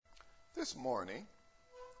This morning,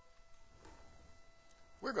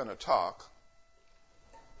 we're going to talk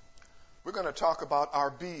about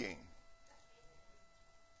our being.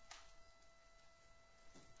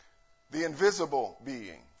 The invisible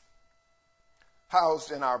being,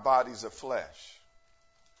 housed in our bodies of flesh.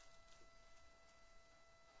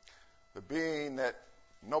 The being that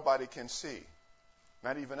nobody can see,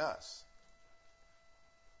 not even us.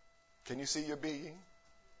 Can you see your being?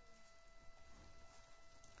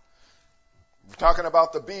 We're talking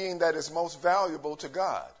about the being that is most valuable to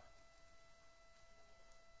God.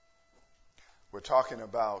 We're talking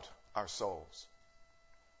about our souls.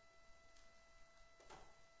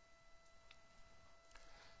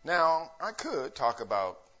 Now, I could talk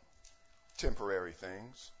about temporary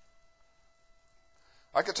things.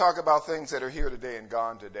 I could talk about things that are here today and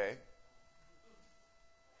gone today.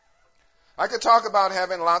 I could talk about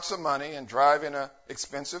having lots of money and driving an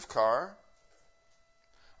expensive car.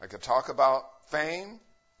 I could talk about fame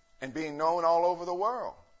and being known all over the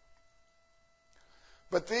world.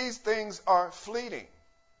 But these things are fleeting.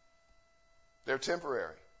 They're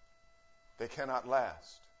temporary. They cannot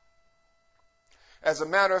last. As a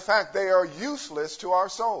matter of fact, they are useless to our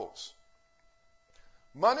souls.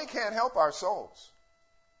 Money can't help our souls.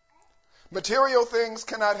 Material things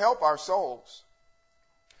cannot help our souls.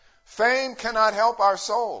 Fame cannot help our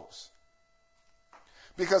souls.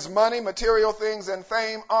 Because money, material things, and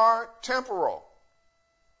fame are temporal.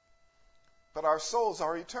 But our souls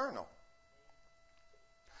are eternal.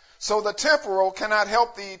 So the temporal cannot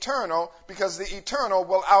help the eternal because the eternal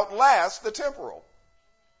will outlast the temporal.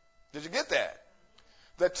 Did you get that?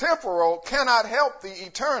 The temporal cannot help the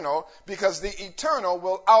eternal because the eternal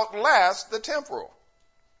will outlast the temporal.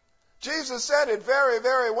 Jesus said it very,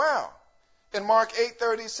 very well in Mark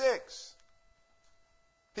 8:36.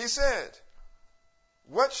 He said,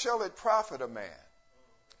 "What shall it profit a man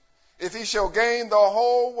if he shall gain the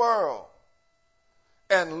whole world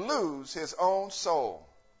and lose his own soul?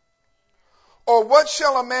 Or what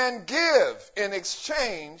shall a man give in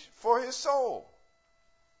exchange for his soul?"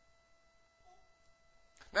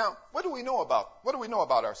 Now, what do we know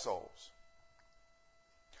about our souls?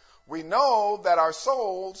 We know that our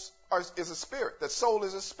souls is a spirit. The soul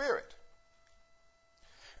is a spirit.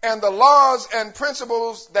 And the laws and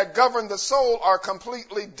principles that govern the soul are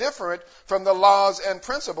completely different from the laws and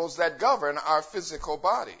principles that govern our physical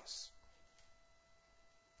bodies.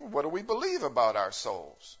 What do we believe about our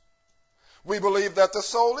souls? We believe that the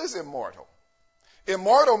soul is immortal.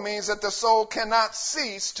 Immortal means that the soul cannot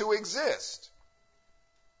cease to exist.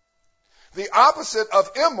 The opposite of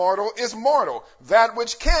immortal is mortal, that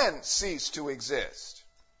which can cease to exist.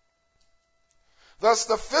 Thus,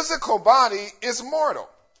 the physical body is mortal,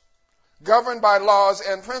 governed by laws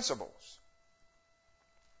and principles.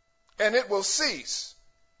 And it will cease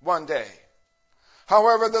one day.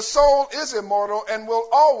 However, the soul is immortal and will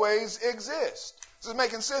always exist. This is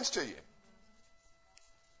making sense to you.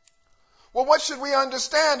 Well, what should we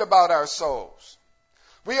understand about our souls?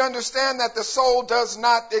 We understand that the soul does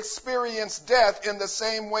not experience death in the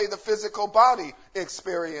same way the physical body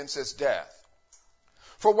experiences death.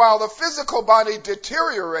 For while the physical body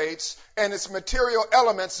deteriorates and its material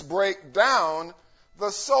elements break down,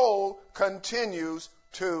 the soul continues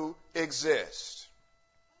to exist.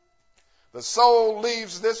 The soul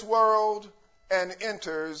leaves this world and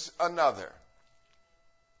enters another.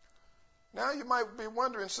 Now you might be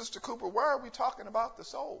wondering, Sister Cooper, why are we talking about the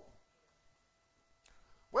soul?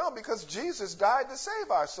 Well, because Jesus died to save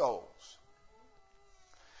our souls.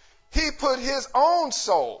 He put his own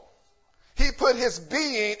soul, he put his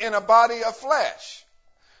being in a body of flesh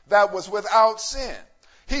that was without sin.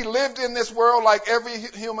 He lived in this world like every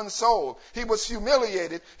human soul. He was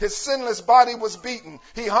humiliated. His sinless body was beaten.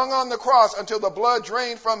 He hung on the cross until the blood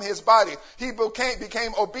drained from his body. He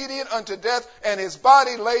became obedient unto death, and his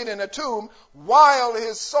body laid in a tomb while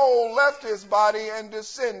his soul left his body and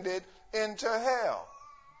descended into hell.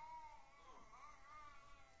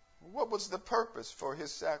 What was the purpose for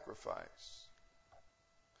his sacrifice?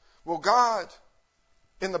 Well, God,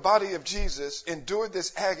 in the body of Jesus, endured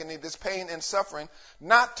this agony, this pain and suffering,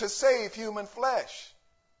 not to save human flesh.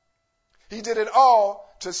 He did it all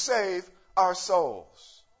to save our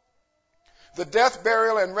souls. The death,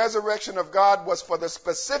 burial, and resurrection of God was for the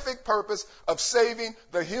specific purpose of saving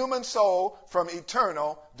the human soul from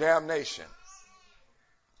eternal damnation.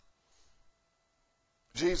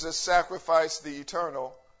 Jesus sacrificed the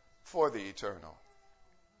eternal for the eternal.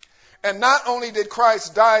 And not only did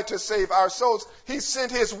Christ die to save our souls, he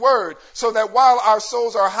sent his word so that while our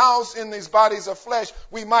souls are housed in these bodies of flesh,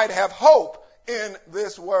 we might have hope in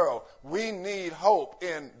this world. We need hope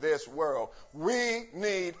in this world. We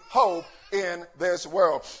need hope in this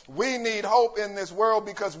world. We need hope in this world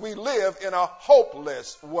because we live in a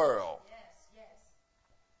hopeless world.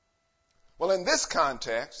 Well, in this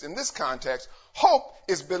context, hope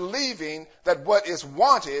is believing that what is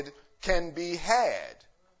wanted can be had.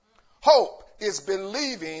 Hope is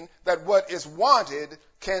believing that what is wanted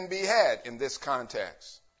can be had in this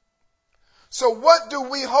context. So what do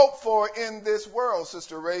we hope for in this world,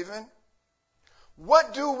 Sister Raven?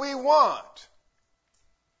 What do we want?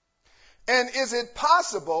 And is it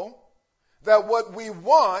possible that what we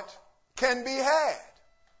want can be had?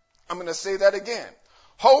 I'm going to say that again.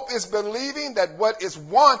 Hope is believing that what is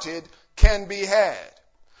wanted can be had.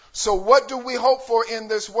 So what do we hope for in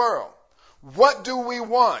this world? What do we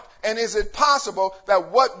want? And is it possible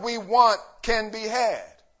that what we want can be had?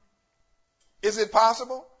 Is it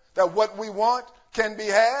possible that what we want can be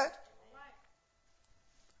had?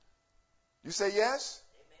 You say yes?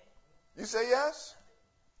 You say yes?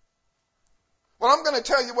 Well, I'm going to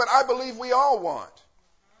tell you what I believe we all want.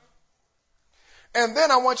 And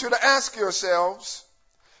then I want you to ask yourselves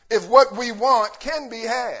if what we want can be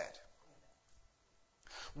had.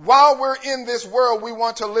 While we're in this world, we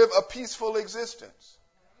want to live a peaceful existence.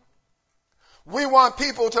 We want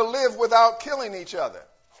people to live without killing each other.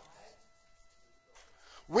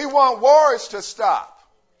 We want wars to stop.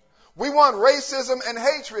 We want racism and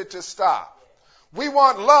hatred to stop. We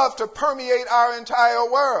want love to permeate our entire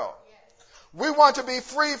world. We want to be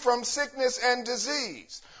free from sickness and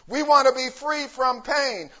disease. We want to be free from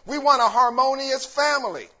pain. We want a harmonious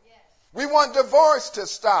family. We want divorce to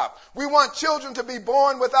stop. We want children to be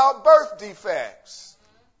born without birth defects.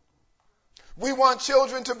 We want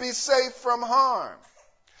children to be safe from harm.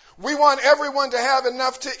 We want everyone to have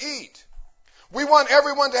enough to eat. We want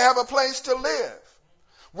everyone to have a place to live.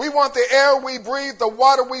 We want the air we breathe, the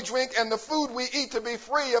water we drink, and the food we eat to be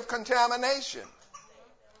free of contamination.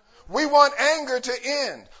 We want anger to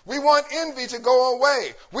end. We want envy to go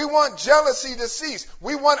away. We want jealousy to cease.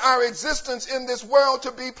 We want our existence in this world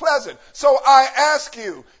to be pleasant. So I ask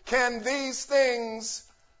you, can these things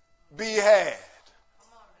be had?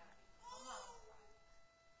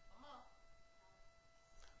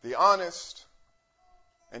 The honest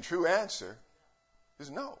and true answer is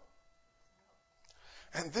no.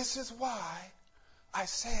 And this is why I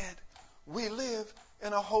said we live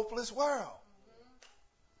in a hopeless world.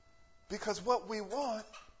 Because what we want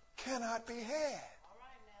cannot be had.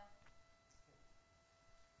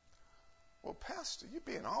 Well, Pastor, you're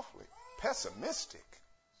being awfully pessimistic.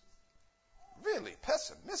 Really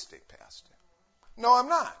pessimistic, Pastor. No, I'm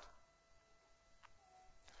not.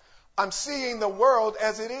 I'm seeing the world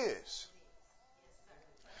as it is.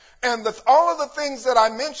 And all of the things that I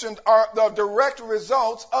mentioned are the direct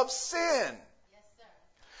results of sin.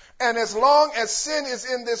 And as long as sin is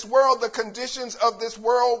in this world, the conditions of this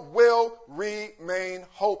world will remain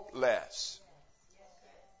hopeless.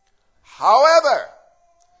 However,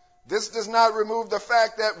 this does not remove the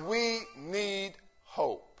fact that we need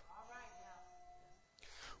hope.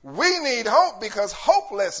 We need hope because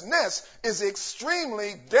hopelessness is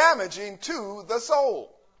extremely damaging to the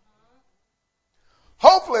soul.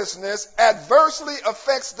 Hopelessness adversely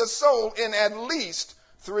affects the soul in at least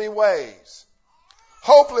 3 ways.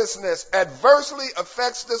 Hopelessness adversely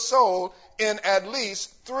affects the soul in at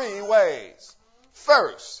least 3 ways.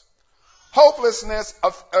 First, hopelessness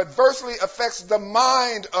adversely affects the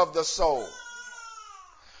mind of the soul.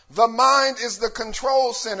 The mind is the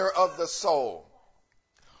control center of the soul.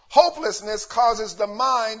 Hopelessness causes the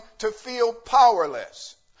mind to feel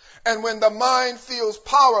powerless. And when the mind feels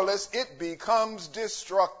powerless, it becomes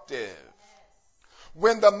destructive.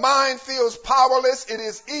 When the mind feels powerless, it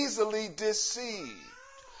is easily deceived.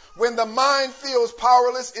 When the mind feels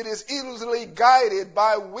powerless, it is easily guided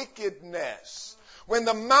by wickedness. When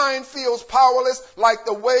the mind feels powerless, like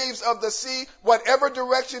the waves of the sea, whatever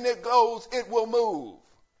direction it goes, it will move.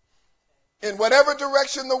 In whatever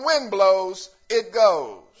direction the wind blows, it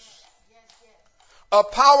goes. A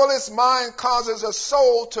powerless mind causes a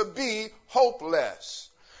soul to be hopeless.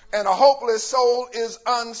 And a hopeless soul is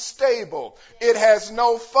unstable. It has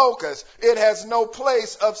no focus. It has no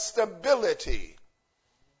place of stability.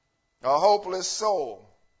 A hopeless soul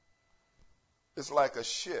is like a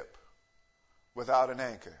ship without an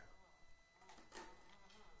anchor.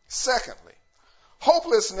 Secondly,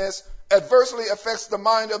 hopelessness adversely affects the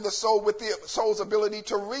mind of the soul with the soul's ability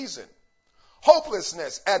to reason.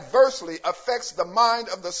 Hopelessness adversely affects the mind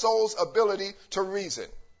of the soul's ability to reason.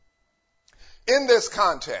 In this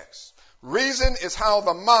context, reason is how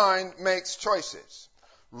the mind makes choices.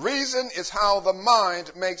 Reason is how the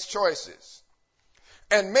mind makes choices.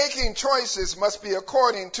 And making choices must be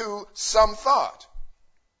according to some thought.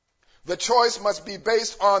 The choice must be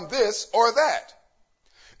based on this or that.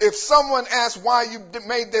 If someone asks why you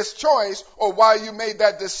made this choice or why you made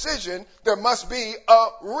that decision, there must be a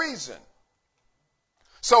reason.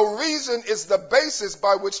 So reason is the basis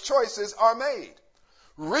by which choices are made.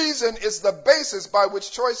 Reason is the basis by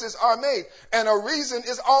which choices are made. And a reason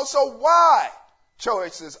is also why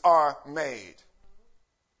choices are made.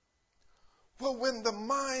 Well, when the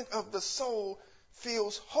mind of the soul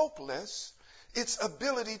feels hopeless, its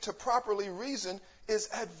ability to properly reason is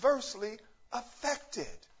adversely affected.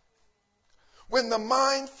 When the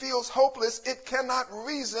mind feels hopeless, it cannot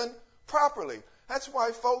reason properly. That's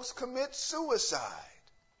why folks commit suicide.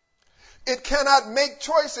 It cannot make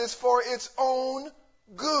choices for its own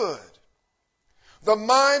good. The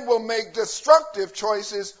mind will make destructive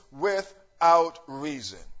choices without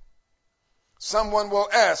reason. Someone will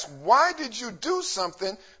ask, why did you do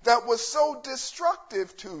something that was so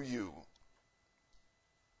destructive to you?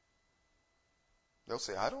 They'll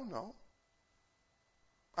say, I don't know.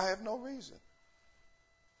 I have no reason.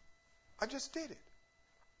 I just did it.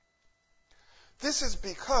 This is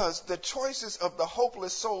because the choices of the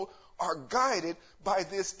hopeless soul are guided by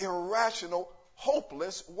this irrational,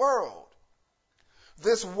 hopeless world.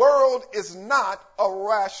 This world is not a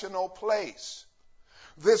rational place.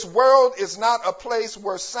 This world is not a place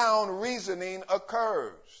where sound reasoning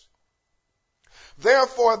occurs.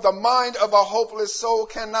 Therefore, the mind of a hopeless soul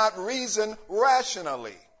cannot reason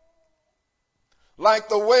rationally. Like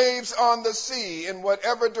the waves on the sea, in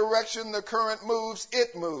whatever direction the current moves,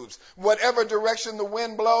 it moves. Whatever direction the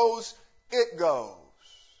wind blows, it goes.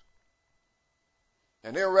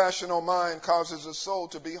 An irrational mind causes a soul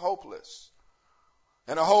to be hopeless.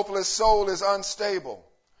 And a hopeless soul is unstable.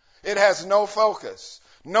 It has no focus,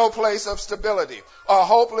 no place of stability. A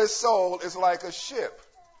hopeless soul is like a ship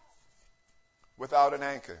without an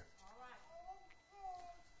anchor.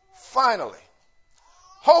 Finally,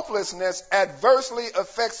 hopelessness adversely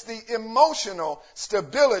affects the emotional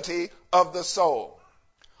stability of the soul.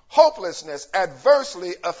 Hopelessness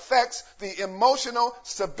adversely affects the emotional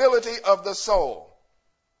stability of the soul.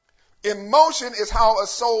 Emotion is how a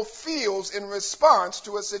soul feels in response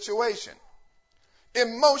to a situation.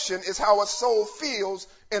 Emotion is how a soul feels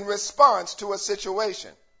in response to a situation.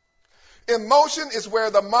 Emotion is where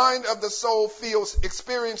the mind of the soul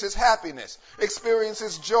experiences happiness,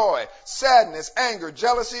 experiences joy, sadness, anger,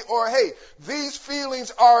 jealousy, or hate. These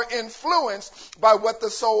feelings are influenced by what the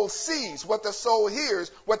soul sees, what the soul hears,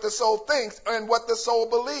 what the soul thinks, and what the soul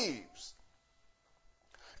believes.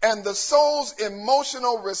 And the soul's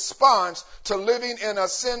emotional response to living in a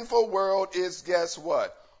sinful world is, guess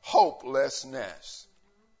what? Hopelessness.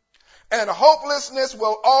 And hopelessness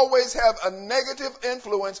will always have a negative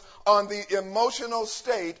influence on the emotional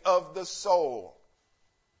state of the soul.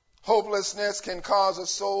 Hopelessness can cause a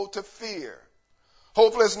soul to fear.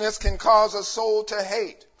 Hopelessness can cause a soul to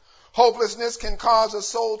hate. Hopelessness can cause a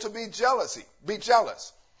soul to be jealous.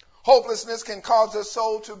 Hopelessness can cause a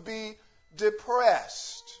soul to be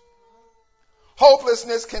depressed.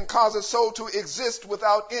 Hopelessness can cause a soul to exist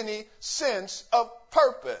without any sense of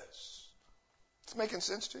purpose. It's making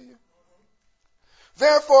sense to you?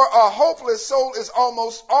 Therefore, a hopeless soul is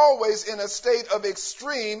almost always in a state of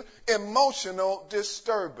extreme emotional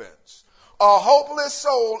disturbance. A hopeless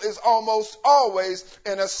soul is almost always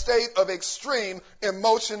in a state of extreme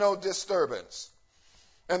emotional disturbance.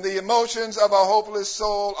 And the emotions of a hopeless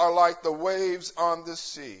soul are like the waves on the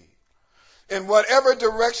sea. In whatever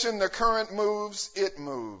direction the current moves, it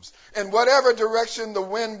moves. In whatever direction the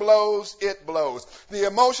wind blows, it blows. The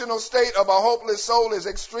emotional state of a hopeless soul is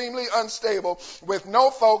extremely unstable, with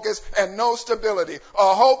no focus and no stability.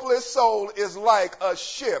 A hopeless soul is like a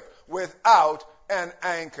ship without an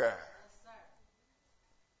anchor.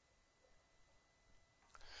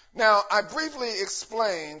 Now, I briefly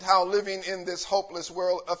explained how living in this hopeless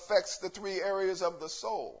world affects the three areas of the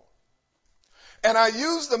soul. And I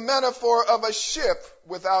use the metaphor of a ship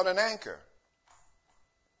without an anchor.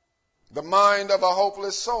 The mind of a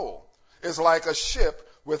hopeless soul is like a ship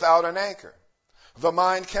without an anchor. The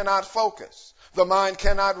mind cannot focus. The mind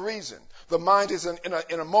cannot reason. The mind is in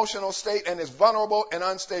an emotional state and is vulnerable and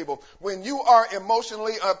unstable. When you are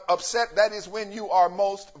emotionally upset, that is when you are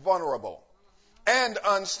most vulnerable and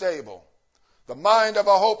unstable. The mind of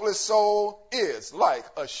a hopeless soul is like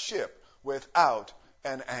a ship without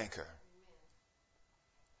an anchor.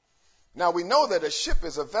 Now, we know that a ship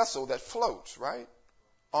is a vessel that floats, right,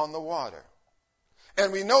 on the water.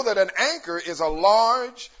 And we know that an anchor is a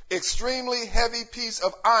large, extremely heavy piece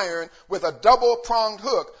of iron with a double-pronged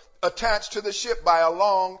hook attached to the ship by a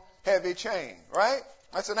long, heavy chain, right?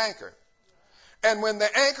 That's an anchor. And when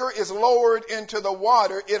the anchor is lowered into the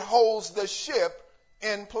water, it holds the ship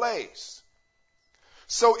in place.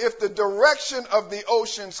 So if the direction of the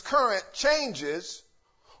ocean's current changes,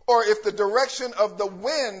 or if the direction of the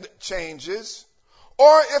wind changes,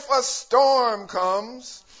 or if a storm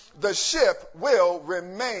comes, the ship will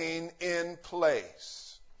remain in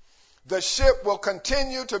place. The ship will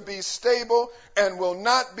continue to be stable and will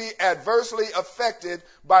not be adversely affected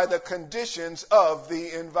by the conditions of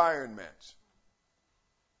the environment.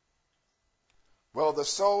 Well, the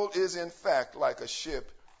soul is in fact like a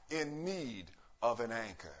ship in need of an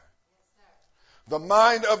anchor. The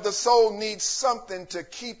mind of the soul needs something to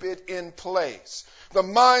keep it in place. The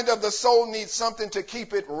mind of the soul needs something to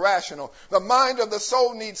keep it rational. The mind of the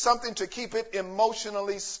soul needs something to keep it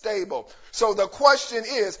emotionally stable. So the question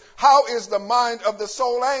is, how is the mind of the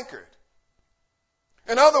soul anchored?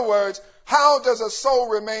 In other words, how does a soul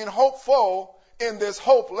remain hopeful in this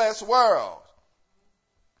hopeless world?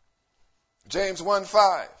 James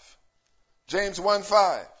 1:5. James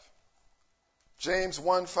 1:5. James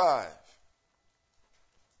 1:5.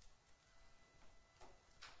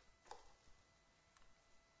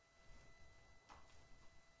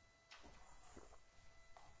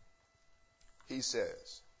 He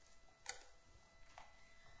says,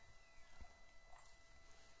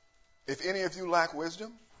 if any of you lack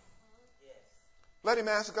wisdom, let him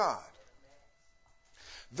ask God,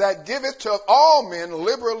 that giveth to all men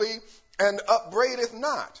liberally and upbraideth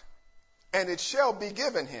not, and it shall be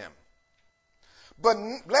given him. But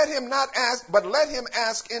let him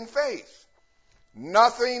ask in faith,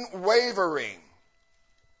 nothing wavering.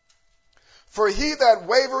 For he that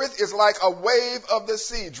wavereth is like a wave of the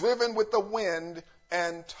sea, driven with the wind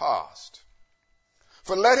and tossed.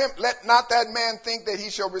 For let not that man think that he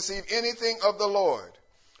shall receive anything of the Lord.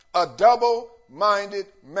 A double-minded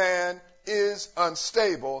man is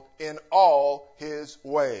unstable in all his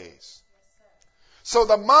ways. So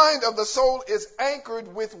the mind of the soul is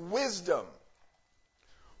anchored with wisdom.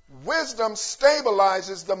 Wisdom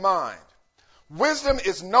stabilizes the mind. Wisdom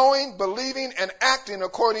is knowing, believing, and acting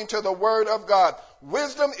according to the word of God.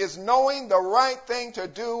 Wisdom is knowing the right thing to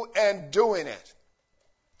do and doing it.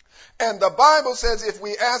 And the Bible says if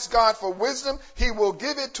we ask God for wisdom, he will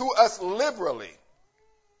give it to us liberally.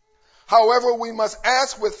 However, we must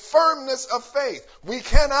ask with firmness of faith. We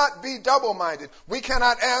cannot be double-minded. We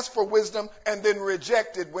cannot ask for wisdom and then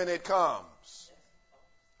reject it when it comes.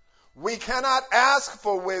 We cannot ask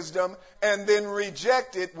for wisdom and then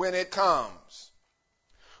reject it when it comes.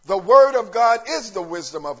 The Word of God is the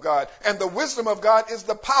wisdom of God, and the wisdom of God is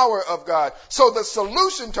the power of God. So the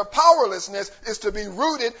solution to powerlessness is to be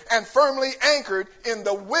rooted and firmly anchored in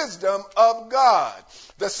the wisdom of God.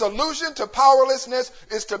 The solution to powerlessness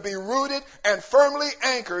is to be rooted and firmly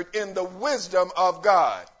anchored in the wisdom of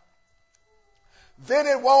God. Then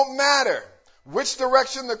it won't matter which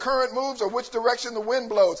direction the current moves or which direction the wind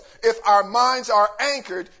blows. If our minds are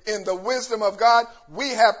anchored in the wisdom of God, we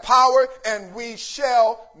have power and we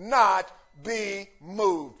shall not be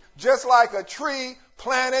moved. Just like a tree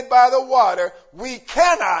planted by the water, we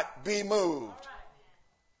cannot be moved.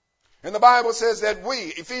 And the Bible says that we,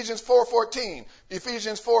 Ephesians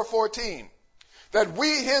 4:14, that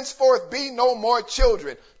we henceforth be no more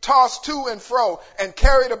children, tossed to and fro and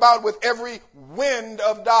carried about with every wind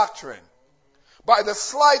of doctrine, by the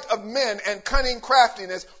sleight of men and cunning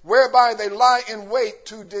craftiness, whereby they lie in wait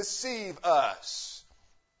to deceive us.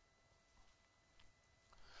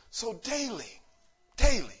 So daily,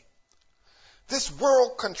 this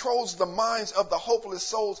world controls the minds of the hopeless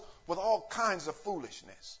souls with all kinds of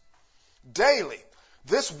foolishness. Daily,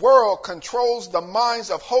 this world controls the minds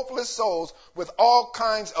of hopeless souls with all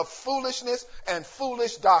kinds of foolishness and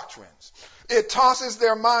foolish doctrines. It tosses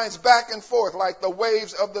their minds back and forth like the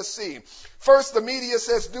waves of the sea. First, the media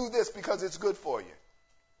says, do this because it's good for you.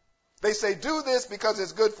 They say, do this because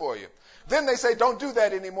it's good for you. Then they say, don't do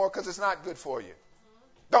that anymore because it's not good for you.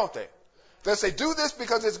 Don't they? They say, do this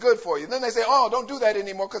because it's good for you. Then they say, oh, don't do that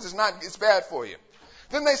anymore because it's bad for you.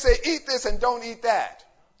 Then they say, eat this and don't eat that.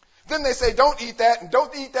 Then they say, don't eat that and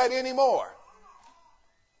don't eat that anymore.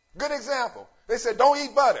 Good example. They said, don't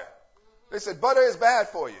eat butter. They said, butter is bad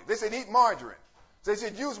for you. They said, eat margarine. They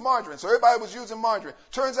said, use margarine. So everybody was using margarine.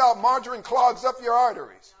 Turns out margarine clogs up your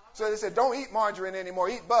arteries. So they said, don't eat margarine anymore.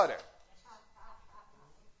 Eat butter.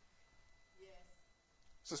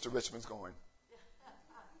 Sister Richmond's going.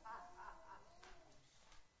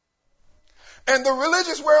 And the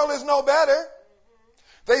religious world is no better.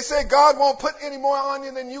 They say God won't put any more on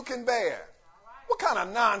you than you can bear. What kind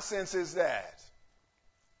of nonsense is that?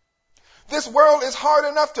 This world is hard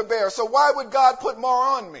enough to bear, so why would God put more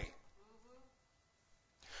on me?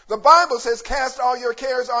 The Bible says, cast all your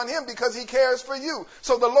cares on him because he cares for you.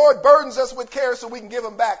 So the Lord burdens us with cares so we can give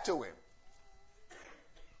them back to him.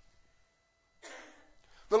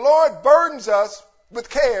 The Lord burdens us with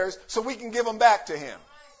cares so we can give them back to him.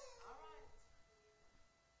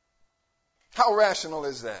 How rational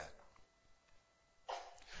is that?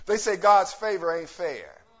 They say God's favor ain't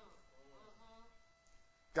fair.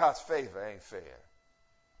 God's favor ain't fair.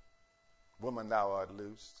 Woman, thou art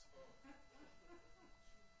loosed.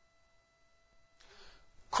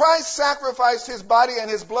 Christ sacrificed his body and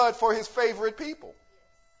his blood for his favorite people.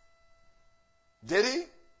 Did he?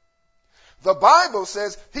 The Bible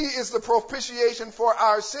says he is the propitiation for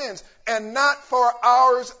our sins, and not for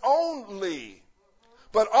ours only,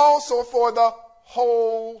 but also for the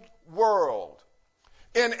whole world.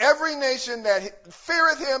 In every nation that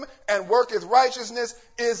feareth him and worketh righteousness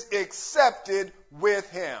is accepted with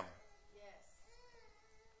him.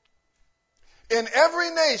 In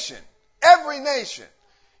every nation,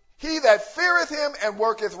 he that feareth him and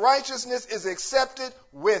worketh righteousness is accepted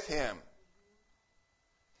with him.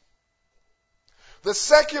 The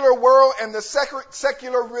secular world and the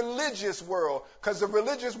secular religious world, because the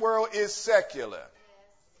religious world is secular.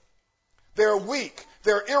 They're weak,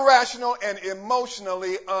 they're irrational and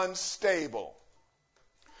emotionally unstable.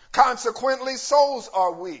 Consequently, souls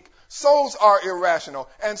are weak, souls are irrational,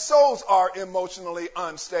 and souls are emotionally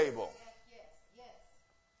unstable.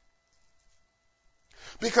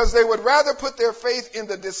 Because they would rather put their faith in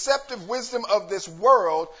the deceptive wisdom of this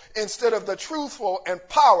world instead of the truthful and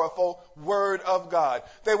powerful Word of God.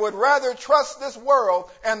 They would rather trust this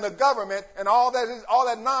world and the government and all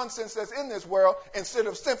that nonsense that's in this world instead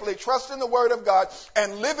of simply trusting the Word of God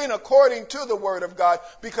and living according to the Word of God.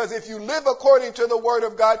 Because if you live according to the Word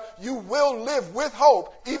of God, you will live with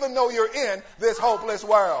hope even though you're in this hopeless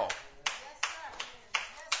world.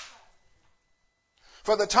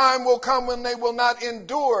 For the time will come when they will not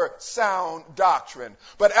endure sound doctrine,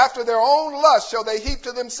 but after their own lust shall they heap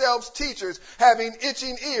to themselves teachers having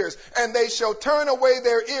itching ears, and they shall turn away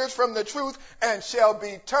their ears from the truth and shall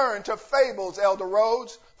be turned to fables, Elder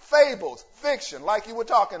Rhodes. Fables, fiction, like you were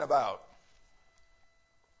talking about.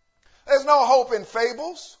 There's no hope in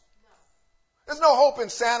fables. There's no hope in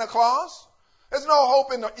Santa Claus. There's no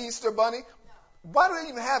hope in the Easter Bunny. Why do they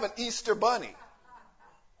even have an Easter Bunny?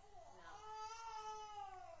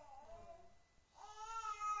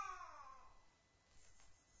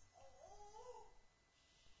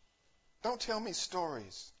 Don't tell me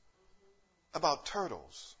stories about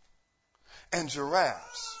turtles and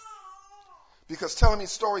giraffes. Because telling me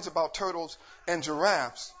stories about turtles and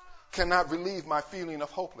giraffes cannot relieve my feeling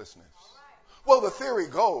of hopelessness. Well, the theory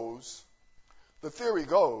goes, if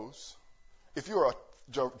you're a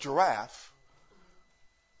giraffe,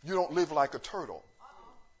 you don't live like a turtle.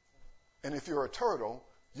 And if you're a turtle,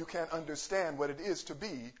 you can't understand what it is to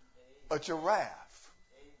be a giraffe.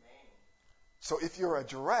 So if you're a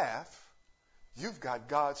giraffe, you've got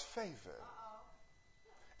God's favor.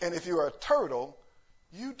 And if you're a turtle,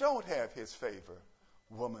 you don't have his favor.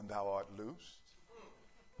 Woman, thou art loosed.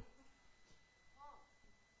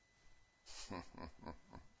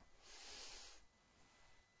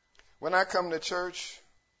 When I come to church,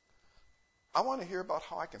 I want to hear about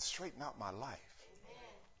how I can straighten out my life.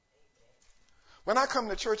 When I come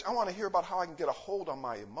to church, I want to hear about how I can get a hold on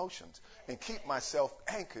my emotions and keep myself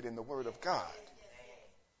anchored in the Word of God.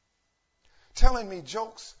 Telling me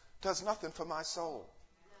jokes does nothing for my soul.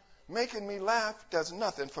 Making me laugh does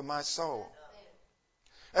nothing for my soul.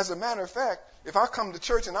 As a matter of fact, if I come to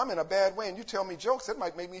church and I'm in a bad way and you tell me jokes, that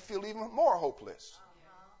might make me feel even more hopeless.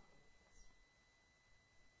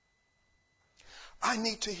 I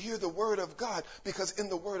need to hear the Word of God because in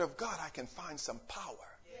the Word of God I can find some power.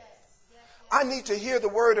 I need to hear the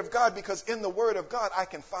Word of God because in the Word of God I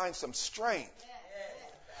can find some strength.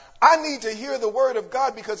 I need to hear the Word of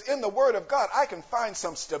God because in the Word of God I can find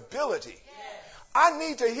some stability. I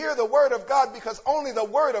need to hear the Word of God because only the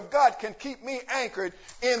Word of God can keep me anchored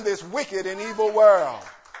in this wicked and evil world.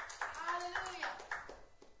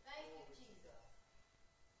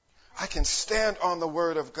 I can stand on the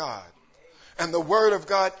Word of God. And the Word of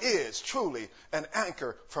God is truly an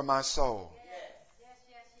anchor for my soul.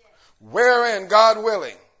 Wherein, God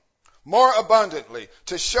willing, more abundantly,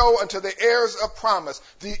 to show unto the heirs of promise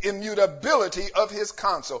the immutability of his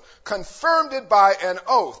counsel, confirmed it by an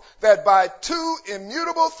oath, that by two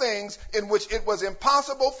immutable things in which it was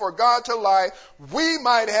impossible for God to lie, we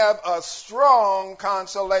might have a strong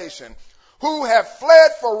consolation, who have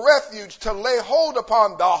fled for refuge to lay hold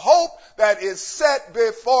upon the hope that is set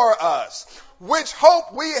before us, which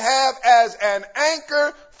hope we have as an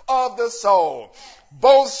anchor of the soul.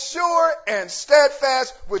 both sure and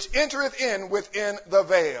steadfast, which entereth in within the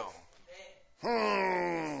veil.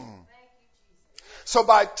 So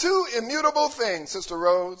by two immutable things, Sister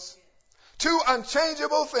Rose, two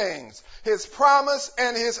unchangeable things, his promise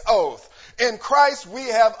and his oath. In Christ we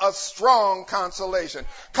have a strong consolation.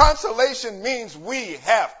 Consolation means we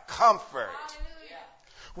have comfort.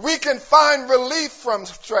 We can find relief from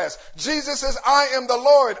stress. Jesus says, I am the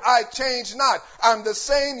Lord, I change not. I'm the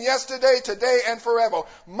same yesterday, today, and forever.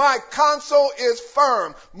 My counsel is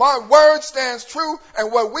firm. My word stands true.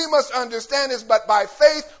 And what we must understand is, but by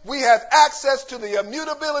faith, we have access to the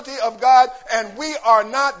immutability of God, and we are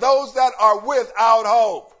not those that are without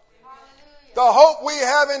hope. The hope we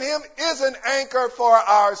have in him is an anchor for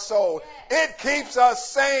our soul. It keeps us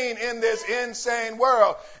sane in this insane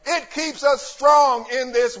world. It keeps us strong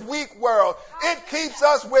in this weak world. It keeps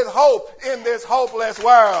us with hope in this hopeless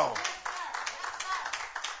world.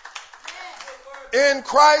 In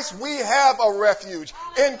Christ we have a refuge.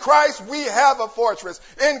 In Christ we have a fortress.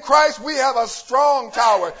 In Christ we have a strong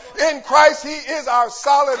tower. In Christ he is our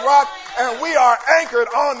solid rock, and we are anchored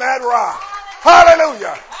on that rock.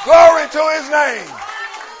 Hallelujah. Glory to his name.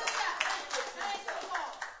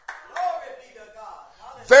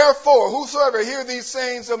 Therefore, whosoever hear these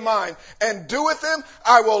sayings of mine and doeth them,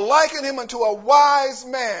 I will liken him unto a wise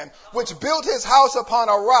man, which built his house upon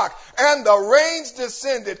a rock, and the rains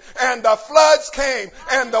descended, and the floods came,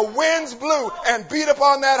 and the winds blew, and beat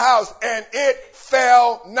upon that house, and it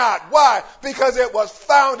fell not. Why? Because it was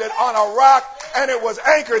founded on a rock, and it was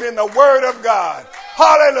anchored in the Word of God.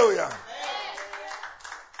 Hallelujah.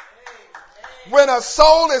 When a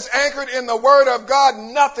soul is anchored in the Word of God,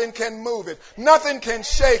 nothing can move it. Nothing can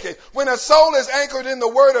shake it. When a soul is anchored in the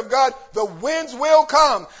Word of God, the winds will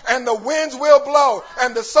come and the winds will blow.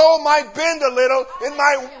 And the soul might bend a little. It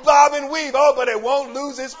might bob and weave. Oh, but it won't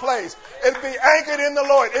lose its place. It'll be anchored in the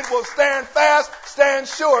Lord. It will stand fast, stand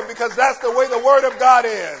sure, because that's the way the Word of God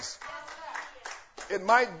is. It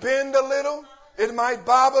might bend a little. It might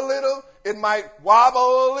bob a little. It might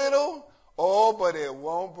wobble a little. Oh, but it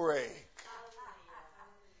won't break.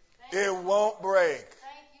 It won't break.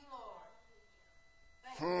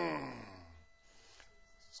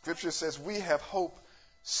 Scripture says we have hope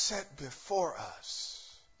set before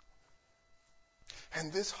us.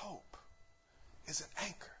 And this hope is an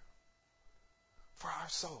anchor for our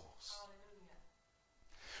souls.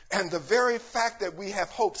 And the very fact that we have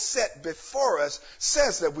hope set before us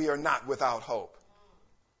says that we are not without hope.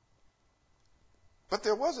 But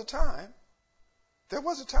there was a time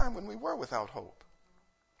when we were without hope.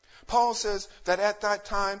 Paul says that at that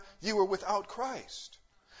time you were without Christ,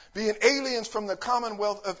 being aliens from the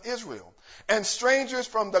commonwealth of Israel and strangers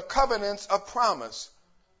from the covenants of promise,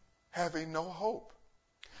 having no hope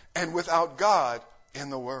and without God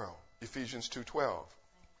in the world. Ephesians 2:12.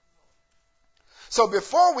 So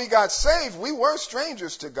before we got saved, we were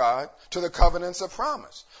strangers to God, to the covenants of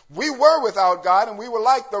promise. We were without God, and we were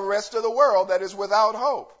like the rest of the world that is without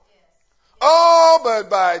hope. Oh,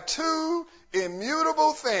 but by two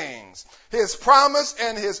immutable things, his promise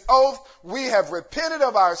and his oath, we have repented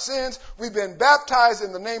of our sins. We've been baptized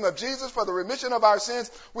in the name of Jesus for the remission of our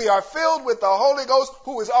sins. We are filled with the Holy Ghost,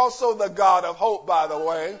 who is also the God of hope, by the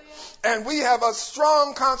way. And we have a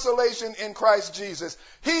strong consolation in Christ Jesus.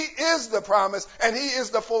 He is the promise, and he is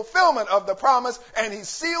the fulfillment of the promise, and he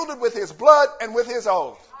sealed it with his blood and with his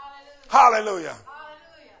oath. Hallelujah.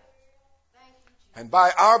 Hallelujah. And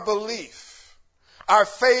by our belief, our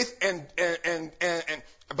faith and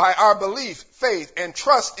by our belief, faith, and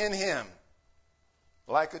trust in him,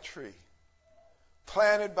 like a tree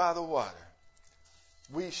planted by the water,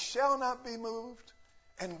 we shall not be moved,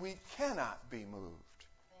 and we cannot be moved.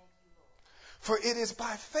 For it is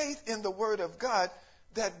by faith in the Word of God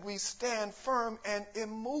that we stand firm and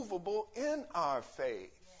immovable in our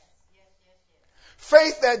faith.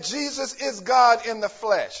 Faith that Jesus is God in the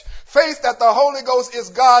flesh. Faith that the Holy Ghost is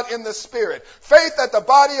God in the Spirit. Faith that the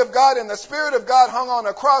body of God and the Spirit of God hung on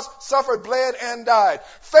a cross, suffered, bled, and died.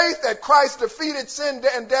 Faith that Christ defeated sin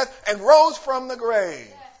and death and rose from the grave.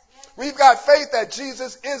 We've got faith that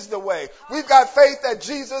Jesus is the way. We've got faith that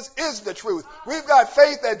Jesus is the truth. We've got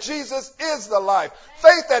faith that Jesus is the life.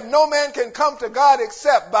 Faith that no man can come to God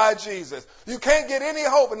except by Jesus. You can't get any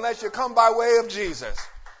hope unless you come by way of Jesus.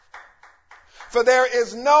 For there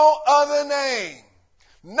is no other name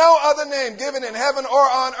given in heaven or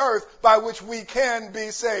on earth by which we can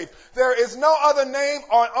be saved. There is no other name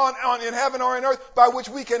in heaven or in earth by which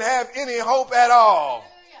we can have any hope at all.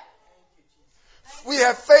 We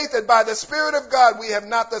have faith that by the Spirit of God we have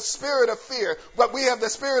not the spirit of fear, but we have the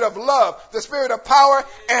spirit of love, the spirit of power,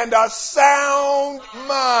 and a sound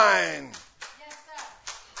mind.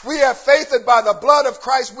 We have faith that by the blood of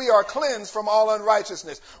Christ we are cleansed from all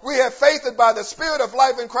unrighteousness. We have faith that by the Spirit of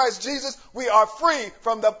life in Christ Jesus we are free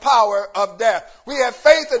from the power of death. We have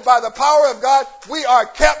faith that by the power of God we are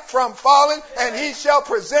kept from falling, and He shall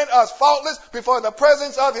present us faultless before the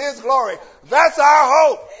presence of His glory. That's our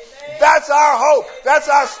hope. That's our hope. That's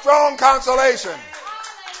our strong consolation.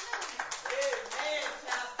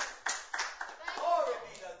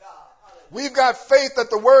 We've got faith that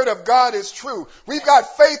the Word of God is true. We've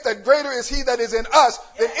got faith that greater is He that is in us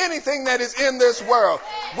than anything that is in this world.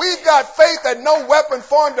 We've got faith that no weapon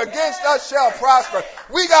formed against us shall prosper.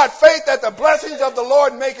 We got faith that the blessings of the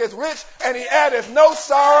Lord maketh rich, and He addeth no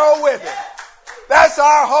sorrow with it. That's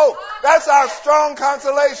our hope. That's our strong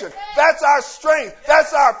consolation. That's our strength.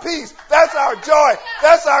 That's our peace. That's our joy.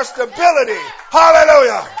 That's our stability.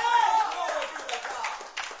 Hallelujah.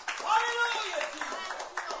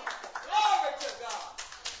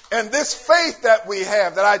 And this faith that we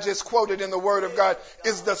have, that I just quoted in the Word of God,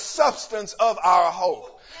 is the substance of our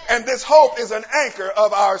hope. And this hope is an anchor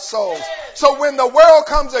of our souls. So when the world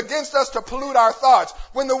comes against us to pollute our thoughts,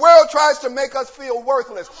 when the world tries to make us feel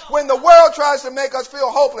worthless, when the world tries to make us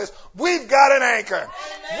feel hopeless, we've got an anchor.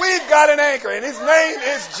 We've got an anchor, and His name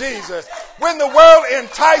is Jesus. When the world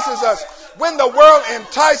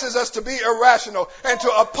entices us to be irrational and to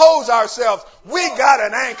oppose ourselves, we got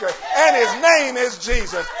an anchor, and His name is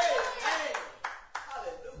Jesus.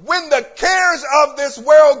 When the cares of this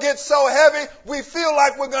world get so heavy, we feel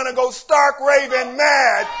like we're going to go stark raving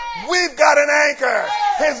mad. We've got an anchor.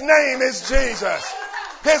 His name is Jesus.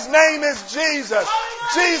 His name is Jesus.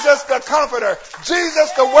 Jesus the Comforter.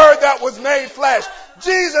 Jesus the Word that was made flesh.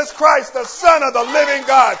 Jesus Christ, the Son of the living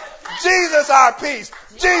God. Jesus our peace.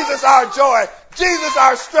 Jesus our joy. Jesus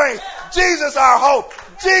our strength. Jesus our hope.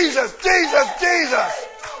 Jesus, Jesus, Jesus.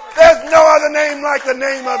 There's no other name like the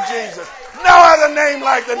name of Jesus. No other name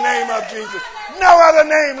like the name of Jesus. No other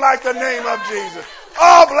name like the name of Jesus.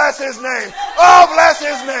 Oh, bless His name. Oh, bless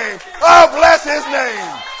His name. Oh, bless His name.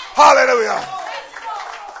 Hallelujah.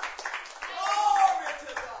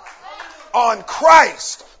 On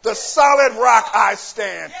Christ, the solid rock, I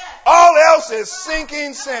stand. All else is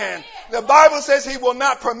sinking sand. The Bible says He will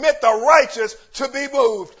not permit the righteous to be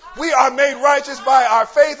moved. We are made righteous by our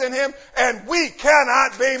faith in Him, and we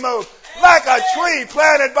cannot be moved. Like a tree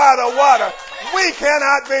planted by the water, we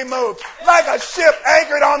cannot be moved. Like a ship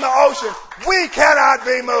anchored on the ocean, we cannot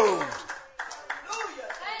be moved.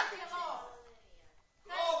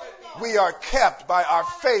 We are kept by our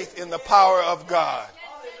faith in the power of God.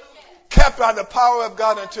 Kept by the power of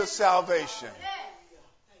God until salvation.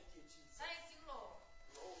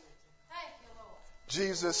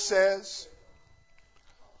 Jesus says,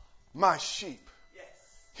 my sheep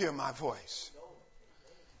hear my voice.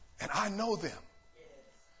 And I know them.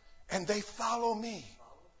 And they follow me.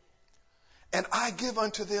 And I give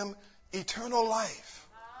unto them eternal life.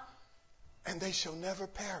 And they shall never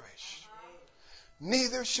perish.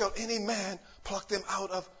 Neither shall any man pluck them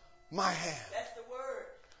out of my hand. That's the word.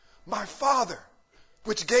 My Father,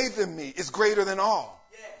 which gave them me, is greater than all.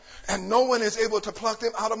 And no one is able to pluck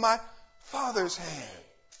them out of my Father's hand.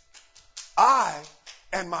 I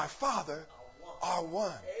and my Father are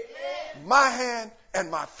one. My hand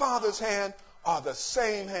and my Father's hand are the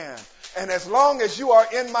same hand. And as long as you are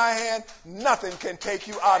in my hand, nothing can take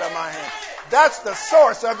you out of my hand. That's the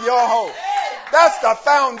source of your hope. That's the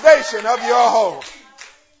foundation of your hope.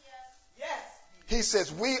 He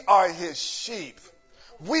says we are His sheep.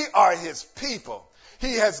 We are His people.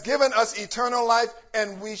 He has given us eternal life,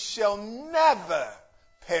 and we shall never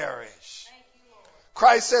perish.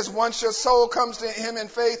 Christ says once your soul comes to Him in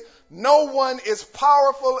faith, no one is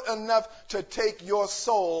powerful enough to take your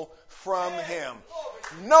soul from Him.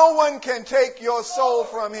 No one can take your soul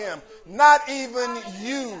from Him. Not even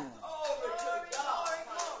you.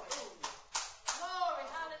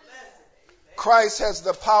 Christ has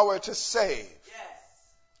the power to save.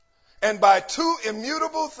 And by two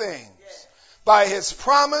immutable things, by His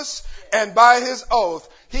promise and by His oath,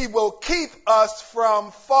 He will keep us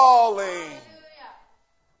from falling.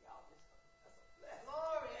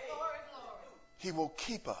 He will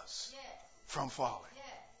keep us from falling.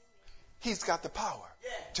 He's got the power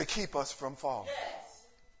to keep us from falling.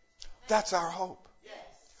 That's our hope.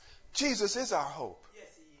 Jesus is our hope.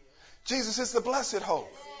 Jesus is the blessed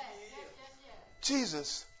hope.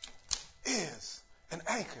 Jesus is an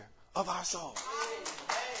anchor of our soul.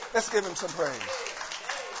 Let's give Him some praise.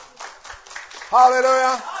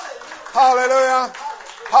 Hallelujah. Hallelujah.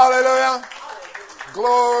 Hallelujah.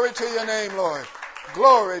 Glory to your name, Lord.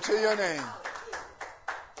 Glory to your name.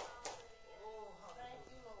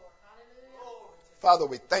 Father,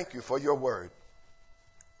 we thank you for your word.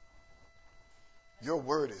 Your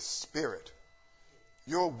word is spirit.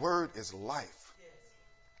 Your word is life.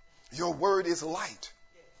 Your word is light.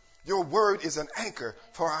 Your word is an anchor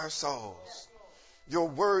for our souls. Your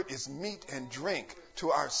word is meat and drink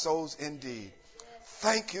to our souls indeed.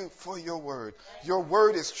 Thank you for your word. Your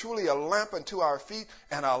word is truly a lamp unto our feet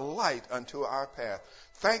and a light unto our path.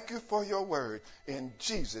 Thank you for your word in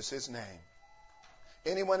Jesus' name.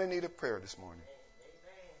 Anyone in need of prayer this morning?